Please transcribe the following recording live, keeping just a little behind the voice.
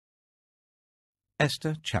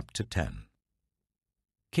Esther chapter 10.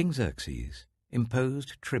 King Xerxes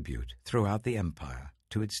imposed tribute throughout the empire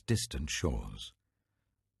to its distant shores.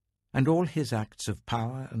 And all his acts of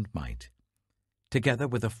power and might, together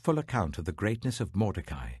with a full account of the greatness of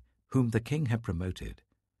Mordecai, whom the king had promoted,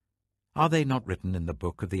 are they not written in the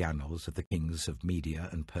book of the annals of the kings of Media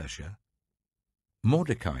and Persia?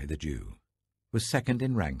 Mordecai the Jew was second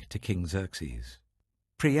in rank to King Xerxes,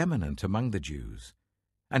 preeminent among the Jews,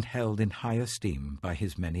 and held in high esteem by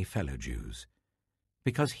his many fellow Jews,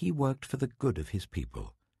 because he worked for the good of his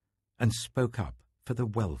people and spoke up for the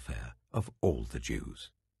welfare of all the Jews.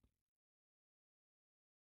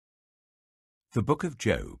 The Book of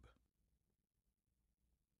Job.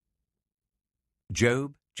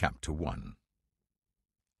 Job chapter 1.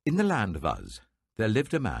 In the land of Uz there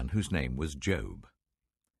lived a man whose name was Job.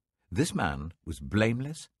 This man was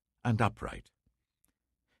blameless and upright.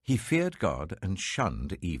 He feared God and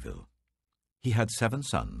shunned evil. He had 7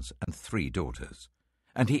 sons and 3 daughters,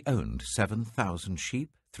 and he owned 7,000 sheep,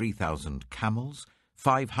 3,000 camels,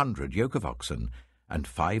 500 yoke of oxen, and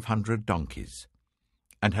 500 donkeys,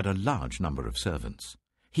 and had a large number of servants.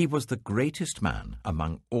 He was the greatest man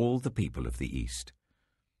among all the people of the East.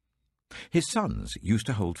 His sons used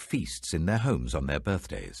to hold feasts in their homes on their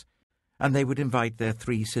birthdays, and they would invite their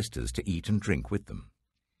 3 sisters to eat and drink with them.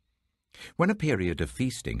 When a period of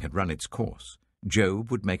feasting had run its course,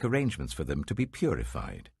 Job would make arrangements for them to be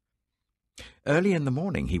purified. Early in the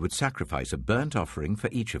morning he would sacrifice a burnt offering for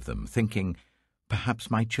each of them, thinking,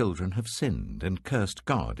 "Perhaps my children have sinned and cursed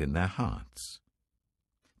God in their hearts."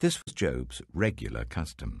 This was Job's regular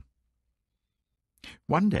custom.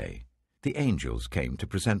 One day the angels came to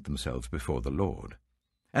present themselves before the Lord,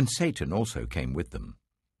 and Satan also came with them.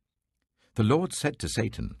 The Lord said to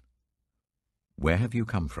Satan, "Where have you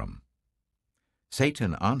come from?"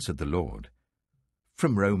 Satan answered the Lord,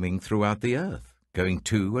 "From roaming throughout the earth, going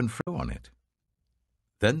to and fro on it."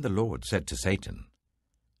 Then the Lord said to Satan,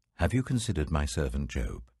 "Have you considered my servant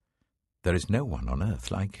Job? There is no one on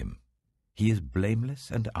earth like him. He is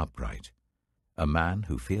blameless and upright, a man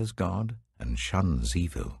who fears God and shuns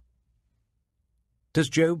evil." "Does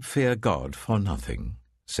Job fear God for nothing?"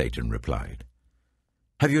 Satan replied.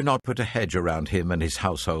 "Have you not put a hedge around him and his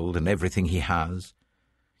household and everything he has?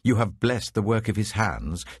 You have blessed the work of his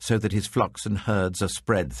hands, so that his flocks and herds are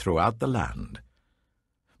spread throughout the land.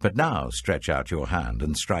 But now stretch out your hand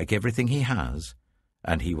and strike everything he has,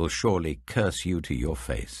 and he will surely curse you to your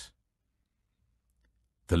face."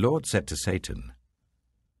 The Lord said to Satan,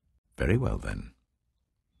 "Very well then.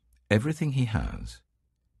 Everything he has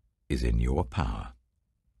is in your power.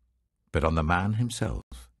 But on the man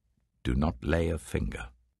himself do not lay a finger."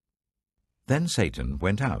 Then Satan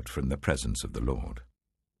went out from the presence of the Lord.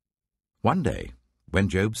 One day, when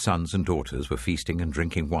Job's sons and daughters were feasting and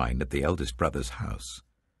drinking wine at the eldest brother's house,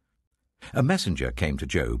 a messenger came to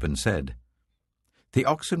Job and said, "The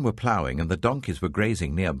oxen were ploughing and the donkeys were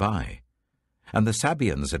grazing nearby, and the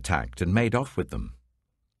Sabeans attacked and made off with them.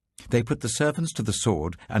 They put the servants to the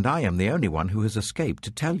sword, and I am the only one who has escaped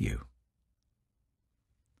to tell you."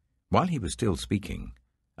 While he was still speaking,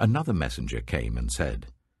 another messenger came and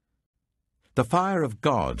said, "The fire of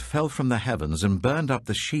God fell from the heavens and burned up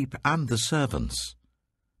the sheep and the servants,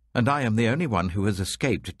 and I am the only one who has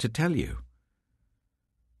escaped to tell you."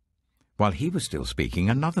 While he was still speaking,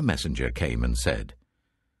 another messenger came and said,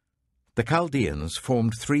 "The Chaldeans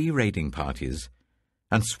formed 3 raiding parties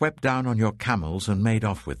and swept down on your camels and made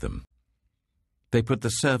off with them. They put the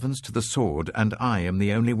servants to the sword, and I am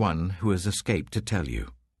the only one who has escaped to tell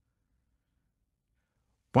you."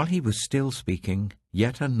 While he was still speaking,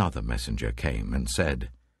 yet another messenger came and said,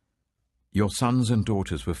 "Your sons and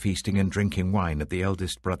daughters were feasting and drinking wine at the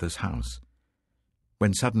eldest brother's house,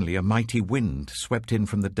 when suddenly a mighty wind swept in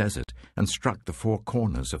from the desert and struck the 4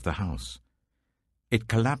 corners of the house. It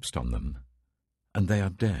collapsed on them, and they are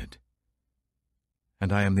dead.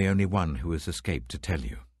 And I am the only one who has escaped to tell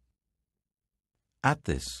you." At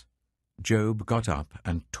this, Job got up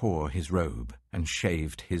and tore his robe and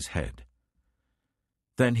shaved his head.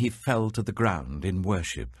 Then he fell to the ground in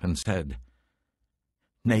worship and said,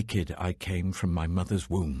 "Naked I came from my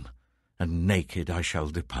mother's womb, and naked I shall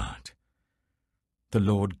depart. The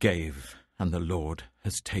Lord gave, and the Lord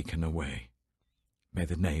has taken away. May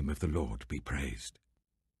the name of the Lord be praised."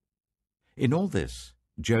 In all this,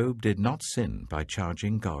 Job did not sin by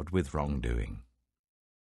charging God with wrongdoing.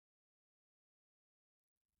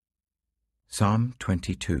 Psalm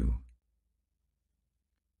 22.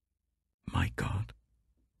 My God,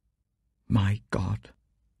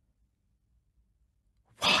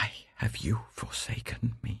 why have you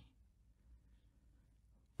forsaken me?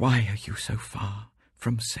 Why are you so far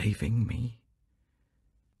from saving me?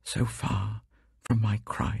 so far from my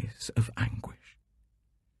cries of anguish.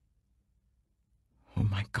 O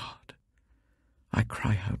my God, I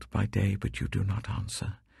cry out by day, but you do not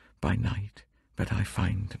answer, by night, but I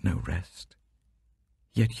find no rest.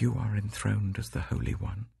 Yet you are enthroned as the Holy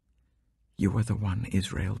One. You are the one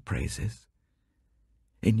Israel praises.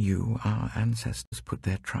 In you our ancestors put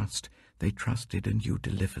their trust. They trusted and you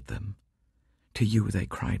delivered them. To you they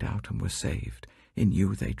cried out and were saved. In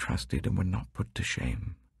you they trusted and were not put to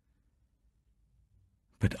shame.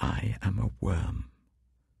 But I am a worm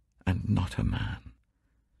and not a man,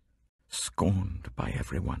 scorned by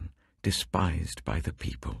everyone, despised by the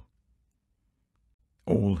people.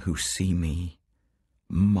 All who see me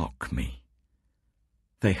mock me.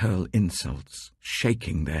 They hurl insults,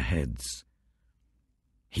 shaking their heads.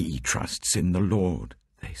 He trusts in the Lord,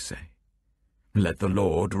 they say. Let the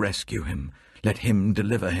Lord rescue him. Let him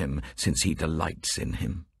deliver him, since he delights in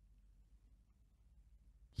him.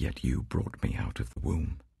 Yet you brought me out of the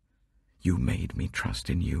womb. You made me trust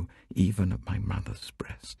in you, even at my mother's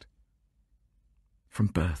breast. From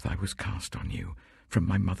birth I was cast on you. From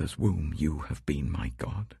my mother's womb you have been my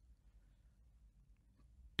God.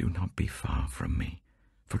 Do not be far from me,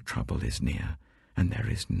 for trouble is near, and there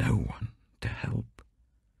is no one to help.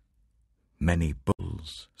 Many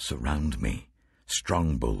bulls surround me,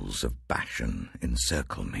 strong bulls of Bashan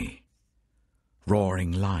encircle me.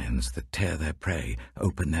 Roaring lions that tear their prey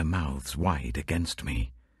open their mouths wide against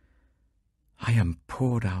me. I am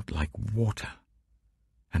poured out like water,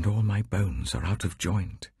 and all my bones are out of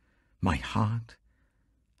joint. My heart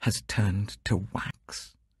has turned to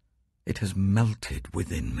wax. It has melted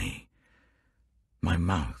within me. My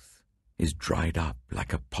mouth is dried up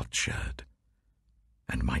like a potsherd,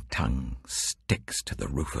 and my tongue sticks to the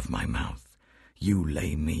roof of my mouth. You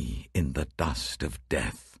lay me in the dust of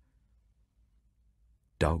death.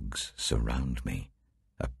 Dogs surround me.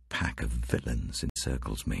 A pack of villains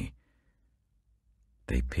encircles me.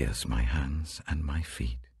 They pierce my hands and my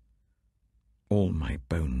feet. All my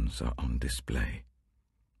bones are on display.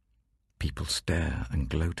 People stare and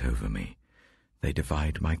gloat over me. They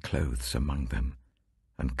divide my clothes among them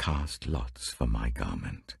and cast lots for my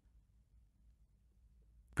garment.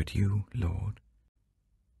 But you, Lord,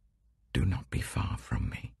 do not be far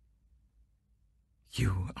from me.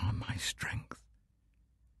 You are my strength.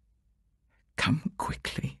 Come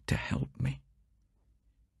quickly to help me.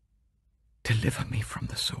 Deliver me from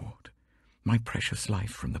the sword, my precious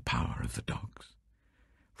life from the power of the dogs.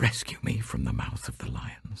 Rescue me from the mouth of the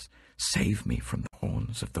lions. Save me from the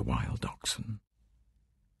horns of the wild oxen.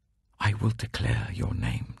 I will declare your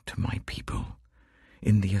name to my people.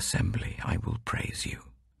 In the assembly I will praise you.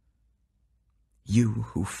 You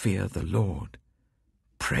who fear the Lord,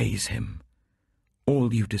 praise him.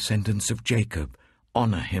 All you descendants of Jacob,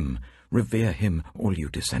 honor him. Revere him, all you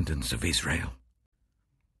descendants of Israel.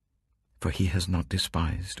 For he has not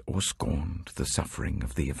despised or scorned the suffering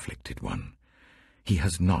of the afflicted one. He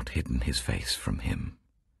has not hidden his face from him,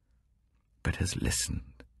 but has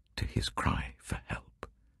listened to his cry for help.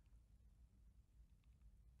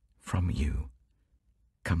 From you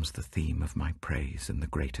comes the theme of my praise in the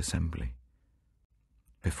great assembly.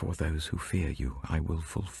 Before those who fear you, I will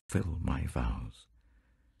fulfill my vows.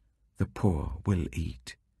 The poor will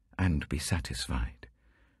eat and be satisfied.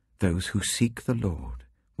 Those who seek the Lord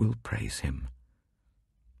will praise him.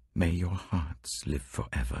 May your hearts live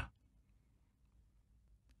forever.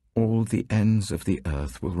 All the ends of the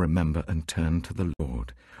earth will remember and turn to the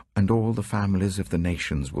Lord, and all the families of the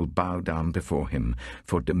nations will bow down before him,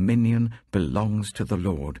 for dominion belongs to the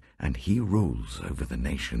Lord, and he rules over the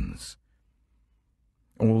nations.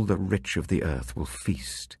 All the rich of the earth will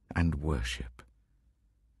feast and worship.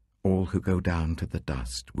 All who go down to the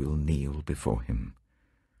dust will kneel before him,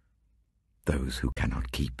 those who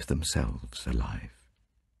cannot keep themselves alive.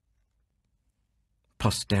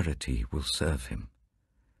 Posterity will serve him.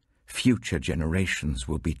 Future generations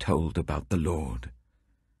will be told about the Lord.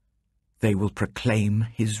 They will proclaim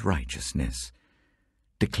his righteousness,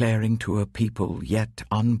 declaring to a people yet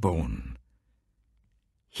unborn,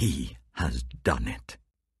 he has done it.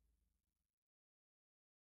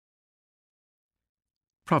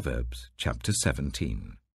 Proverbs chapter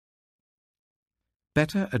 17.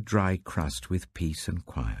 Better a dry crust with peace and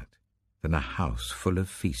quiet than a house full of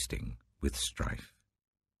feasting with strife.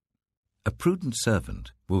 A prudent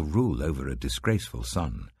servant will rule over a disgraceful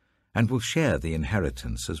son, and will share the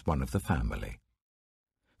inheritance as one of the family.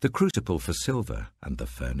 The crucible for silver and the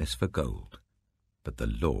furnace for gold, but the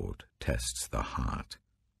Lord tests the heart.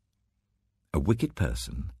 A wicked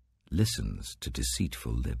person listens to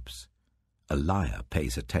deceitful lips. A liar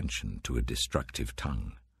pays attention to a destructive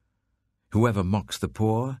tongue. Whoever mocks the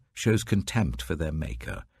poor shows contempt for their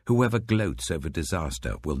Maker. Whoever gloats over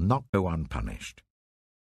disaster will not go unpunished.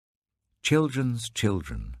 Children's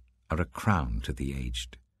children are a crown to the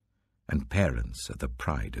aged, and parents are the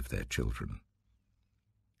pride of their children.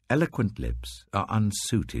 Eloquent lips are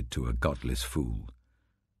unsuited to a godless fool.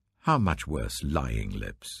 How much worse lying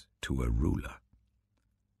lips to a ruler?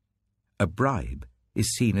 A bribe is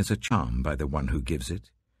seen as a charm by the one who gives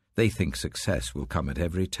it. They think success will come at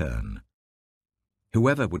every turn.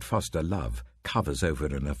 Whoever would foster love covers over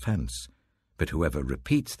an offence, but whoever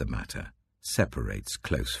repeats the matter separates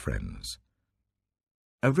close friends.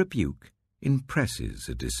 A rebuke impresses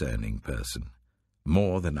a discerning person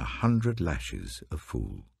more than 100 lashes a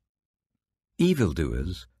fool.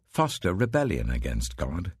 Evildoers foster rebellion against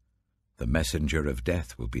God. The messenger of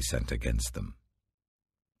death will be sent against them.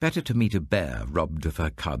 Better to meet a bear robbed of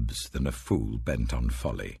her cubs than a fool bent on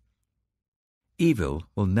folly. Evil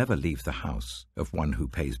will never leave the house of one who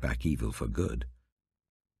pays back evil for good.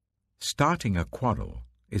 Starting a quarrel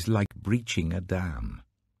is like breaching a dam.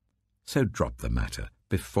 So drop the matter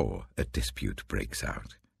before a dispute breaks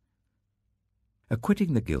out.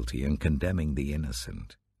 Acquitting the guilty and condemning the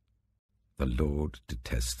innocent, the Lord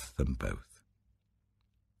detests them both.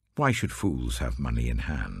 Why should fools have money in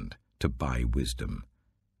hand to buy wisdom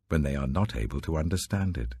when they are not able to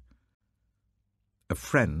understand it? A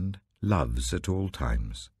friend loves at all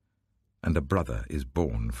times, and a brother is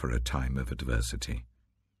born for a time of adversity.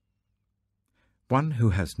 One who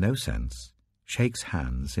has no sense shakes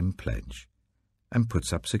hands in pledge and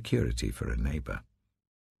puts up security for a neighbour.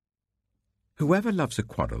 Whoever loves a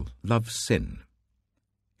quarrel loves sin.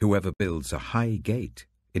 Whoever builds a high gate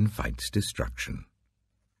invites destruction.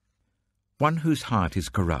 One whose heart is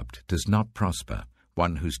corrupt does not prosper.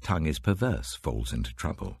 One whose tongue is perverse falls into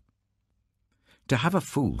trouble. To have a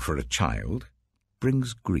fool for a child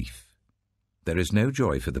brings grief. There is no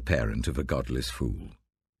joy for the parent of a godless fool.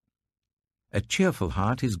 A cheerful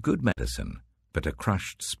heart is good medicine, but a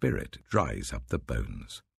crushed spirit dries up the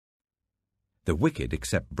bones. The wicked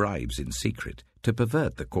accept bribes in secret to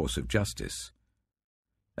pervert the course of justice.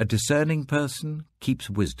 A discerning person keeps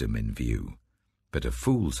wisdom in view, but a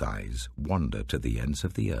fool's eyes wander to the ends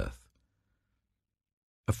of the earth.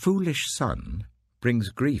 A foolish son brings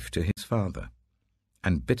grief to his father,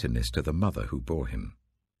 and bitterness to the mother who bore him.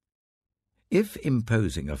 If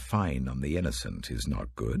imposing a fine on the innocent is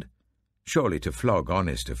not good, surely to flog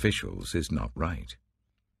honest officials is not right.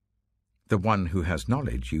 The one who has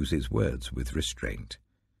knowledge uses words with restraint,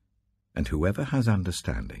 and whoever has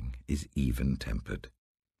understanding is even-tempered.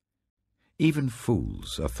 Even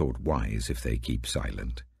fools are thought wise if they keep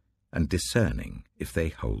silent, and discerning if they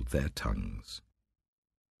hold their tongues.